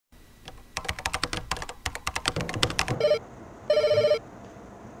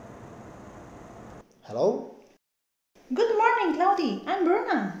Hello? Good morning, Claudi. I'm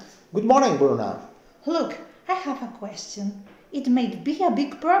Bruna. Good morning, Bruna. Look, I have a question. It may be a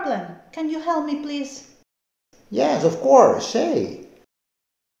big problem. Can you help me, please? Yes, of course, say.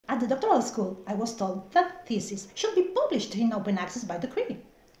 At the doctoral school, I was told that thesis should be published in open access by decree.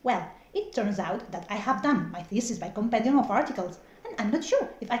 Well, it turns out that I have done my thesis by compendium of articles, and I'm not sure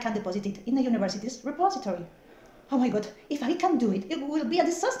if I can deposit it in the university's repository. Oh my god, if I can do it, it will be a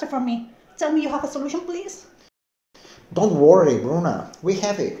disaster for me. Tell me you have a solution, please. Don't worry, Bruna, we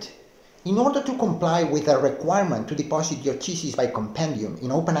have it. In order to comply with the requirement to deposit your thesis by compendium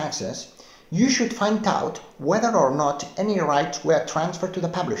in open access, you should find out whether or not any rights were transferred to the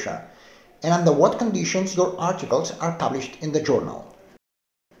publisher, and under what conditions your articles are published in the journal.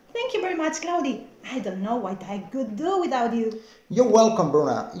 Thank you very much, Claudi. I don't know what I could do without you. You're welcome,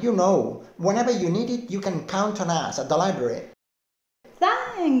 Bruna. You know, whenever you need it, you can count on us at the library.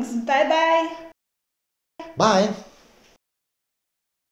 Thanks. Bye-bye. Bye.